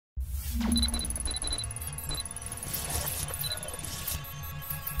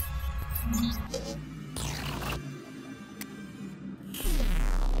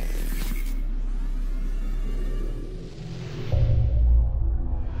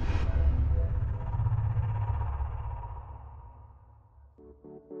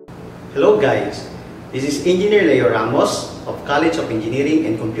Hello guys, this is Engineer Leo Ramos of College of Engineering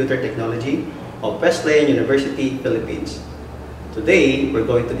and Computer Technology of Wesleyan University, Philippines. Today, we're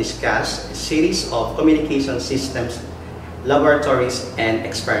going to discuss a series of communication systems, laboratories, and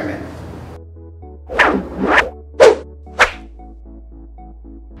experiments.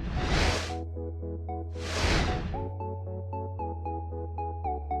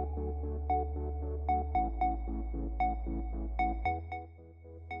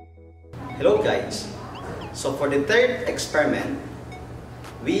 Hello guys, so for the third experiment,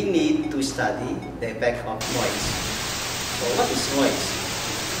 we need to study the effect of noise. So what is noise?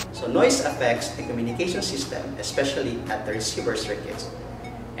 So noise affects the communication system, especially at the receiver circuits.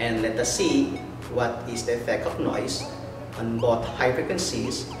 And let us see what is the effect of noise on both high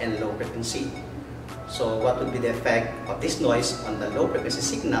frequencies and low frequency. So what would be the effect of this noise on the low frequency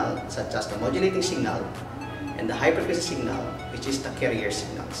signal, such as the modulating signal, and the high frequency signal, which is the carrier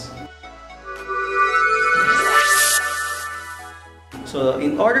signals. So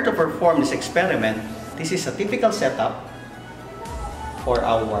in order to perform this experiment, this is a typical setup for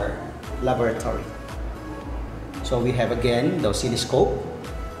our laboratory. So we have again the oscilloscope,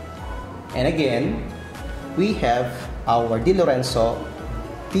 and again we have our Di Lorenzo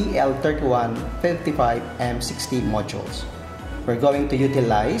TL3155M60 modules. We're going to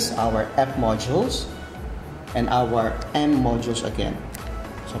utilize our F modules and our M modules again.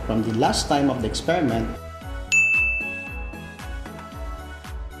 So from the last time of the experiment,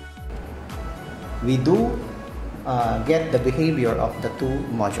 we do get the behavior of the two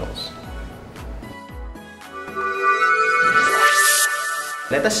modules.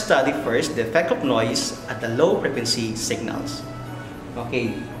 Let us study first the effect of noise at the low frequency signals.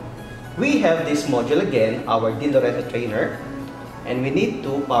 Okay, we have this module again, our Di Lorenzo trainer, and we need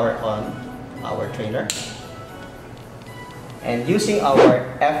to power on our trainer. And using our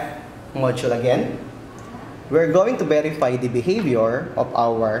F module again, we're going to verify the behavior of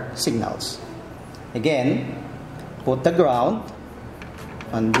our signals. Again, put the ground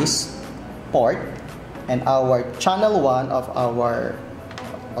on this port, and our channel 1 of our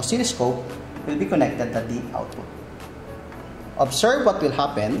oscilloscope will be connected at the output. Observe what will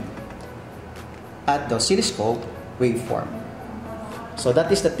happen at the oscilloscope waveform. So that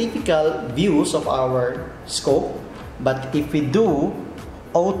is the typical views of our scope, but if we do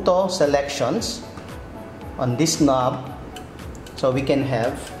auto selections on this knob, so we can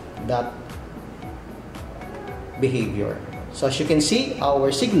have that behavior. So as you can see,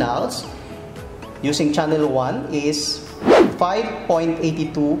 our signals using channel 1 is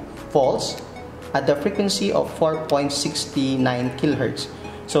 5.82 volts at the frequency of 4.69 kHz.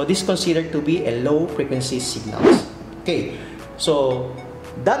 So this is considered to be a low frequency signals. Okay, so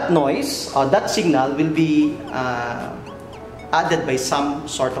that noise or that signal will be added by some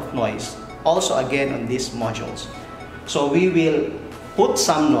sort of noise also again on these modules. So we will put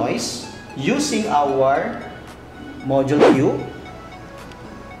some noise using our module Q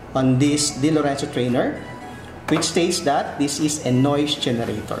on this Di Lorenzo trainer, which states that this is a noise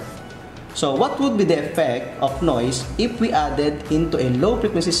generator. So what would be the effect of noise if we added into a low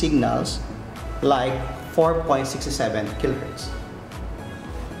frequency signals like 4.67 kHz?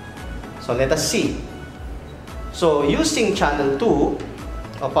 So let us see. So using channel 2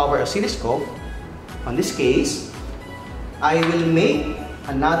 of our oscilloscope, on this case, I will make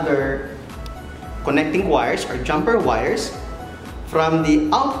another connecting wires or jumper wires from the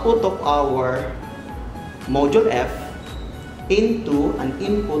output of our module F into an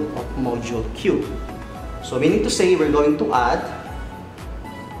input of module Q. So meaning to say, we're going to add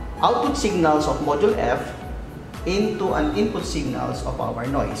output signals of module F into an input signals of our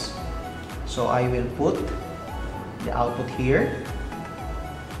noise. So I will put the output here,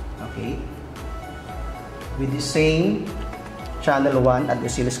 okay, with the same channel 1 at the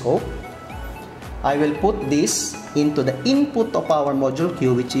oscilloscope. I will put this into the input of our module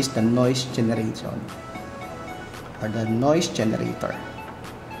Q, which is the noise generation or the noise generator.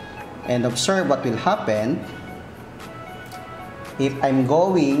 And observe what will happen if I'm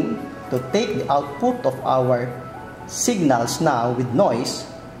going to take the output of our signals now with noise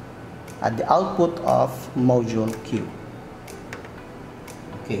at the output of module Q.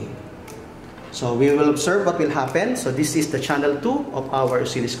 Okay, so we will observe what will happen. So this is the channel 2 of our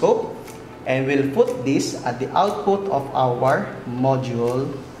oscilloscope, and we'll put this at the output of our module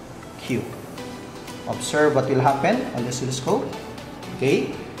Q. Observe what will happen on the oscilloscope.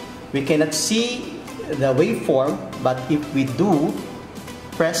 Okay, we cannot see the waveform, but if we do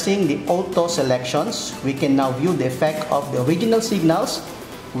pressing the auto selections, we can now view the effect of the original signals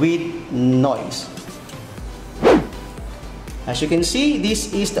with noise. As you can see,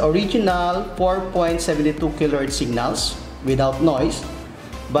 this is the original 4.72 kHz signals without noise.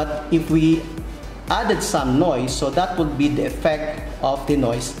 But if we added some noise, so that would be the effect of the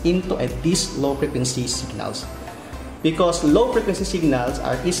noise into these low frequency signals. Because low frequency signals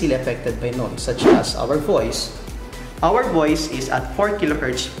are easily affected by noise, such as our voice. Our voice is at 4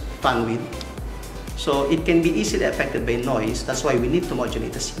 kHz bandwidth, so it can be easily affected by noise. That's why we need to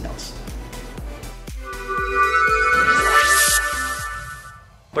modulate the signals.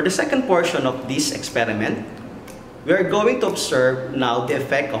 For the second portion of this experiment, we are going to observe now the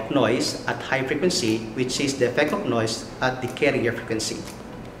effect of noise at high frequency, which is the effect of noise at the carrier frequency.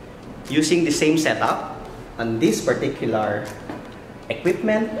 Using the same setup on this particular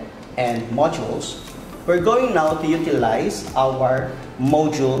equipment and modules, we're going now to utilize our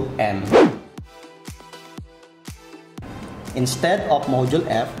module M. Instead of module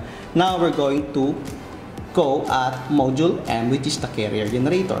F, now we're going to go at module M, which is the carrier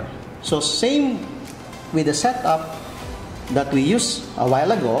generator. So same with the setup that we used a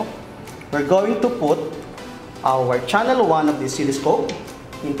while ago, we're going to put our channel 1 of the oscilloscope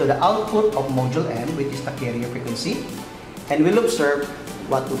into the output of module M, which is the carrier frequency, and we'll observe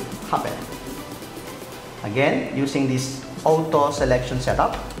what would happen. Again, using this auto selection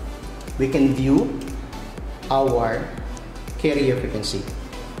setup, we can view our carrier frequency.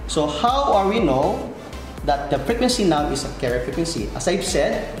 So how are we know that the frequency now is a carrier frequency? As I've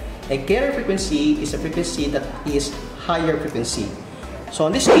said, a carrier frequency is a frequency that is higher frequency. So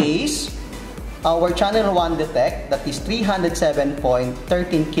in this case, our channel 1 detect that is 307.13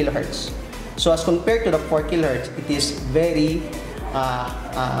 kHz. So as compared to the 4 kHz, it is very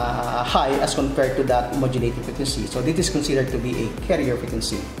high as compared to that modulating frequency. So this is considered to be a carrier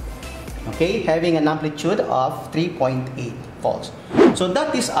frequency. Okay, having an amplitude of 3.8 volts. So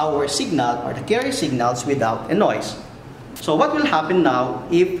that is our signal, or the carrier signals, without a noise. So what will happen now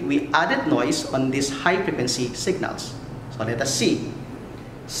if we added noise on these high frequency signals? So let us see.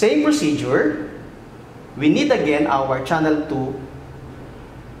 Same procedure. We need again our channel 2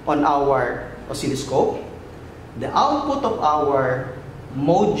 on our oscilloscope. The output of our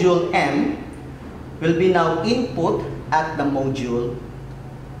module M will be now input at the module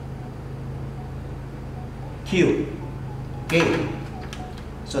Q. Okay.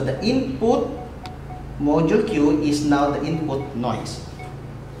 So the input module Q is now the input noise.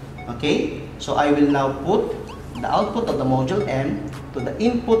 Okay. So I will now put the output of the module M to the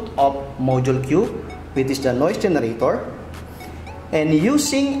input of module Q, which is the noise generator. And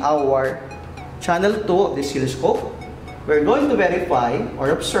using our channel 2 of the oscilloscope, we're going to verify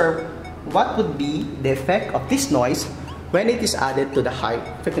or observe what would be the effect of this noise when it is added to the high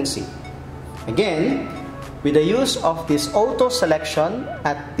frequency. Again, with the use of this auto selection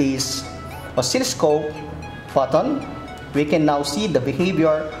at this oscilloscope button, we can now see the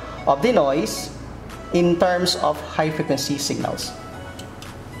behavior of the noise in terms of high frequency signals.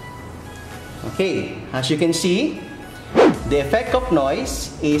 Okay, as you can see, the effect of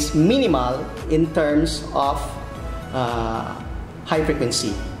noise is minimal in terms of high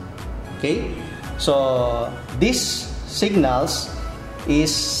frequency. Okay, so these signals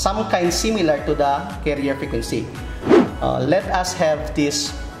is some kind similar to the carrier frequency. Let us have this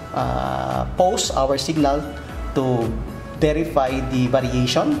pause our signal to verify the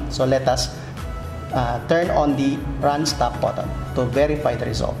variation. So let us turn on the run stop button to verify the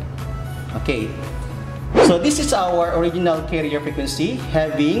result. Okay, so this is our original carrier frequency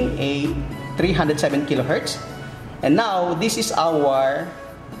having a 307 kHz, and now this is our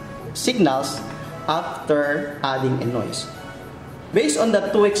signals after adding a noise. Based on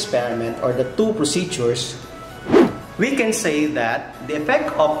the two experiments or the two procedures, we can say that the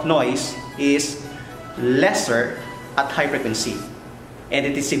effect of noise is lesser at high frequency and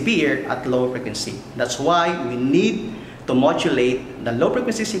it is severe at low frequency. That's why we need to modulate the low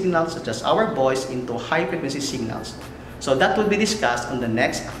frequency signals such as our voice into high frequency signals. So that will be discussed on the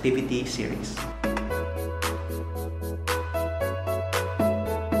next activity series.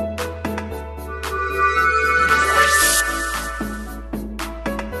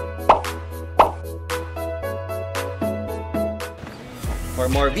 For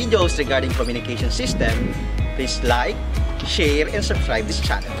more videos regarding communication system, please like, share, and subscribe this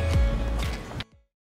channel.